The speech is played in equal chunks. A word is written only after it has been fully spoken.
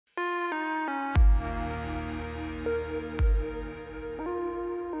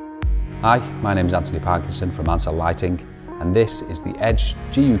Hi, my name is Anthony Parkinson from Ansell Lighting, and this is the Edge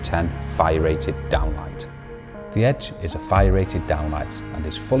GU10 Fire Rated Downlight. The Edge is a fire rated downlight and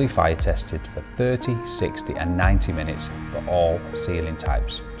is fully fire tested for 30, 60 and 90 minutes for all ceiling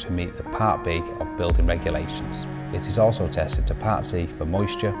types to meet the Part B of building regulations. It is also tested to Part C for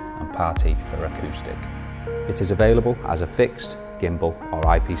moisture and Part E for acoustic. It is available as a fixed, gimbal or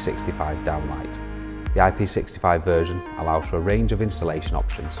IP65 downlight. The IP65 version allows for a range of installation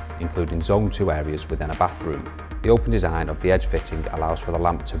options, including Zone 2 areas within a bathroom. The open design of the Edge fitting allows for the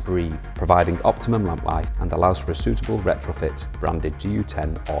lamp to breathe, providing optimum lamp life, and allows for a suitable retrofit branded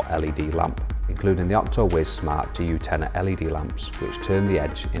GU10 or LED lamp, including the OctoWiz Smart GU10 LED lamps, which turn the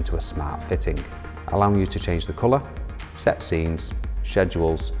Edge into a smart fitting, allowing you to change the colour, set scenes,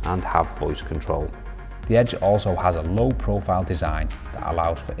 schedules, and have voice control. The Edge also has a low-profile design that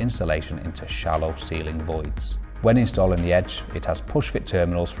allows for installation into shallow ceiling voids. When installing the Edge, it has push-fit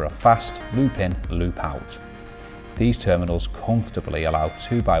terminals for a fast loop-in, loop-out. These terminals comfortably allow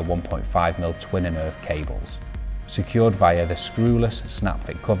 2x1.5mm twin and earth cables, secured via the screwless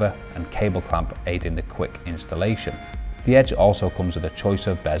snap-fit cover and cable clamp aiding the quick installation. The Edge also comes with a choice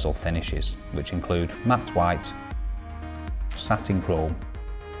of bezel finishes, which include matte white, satin chrome,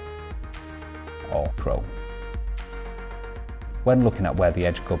 or chrome. When looking at where the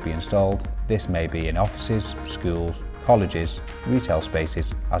Edge could be installed, this may be in offices, schools, colleges, retail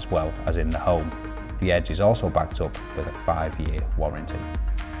spaces, as well as in the home. The Edge is also backed up with a 5-year warranty.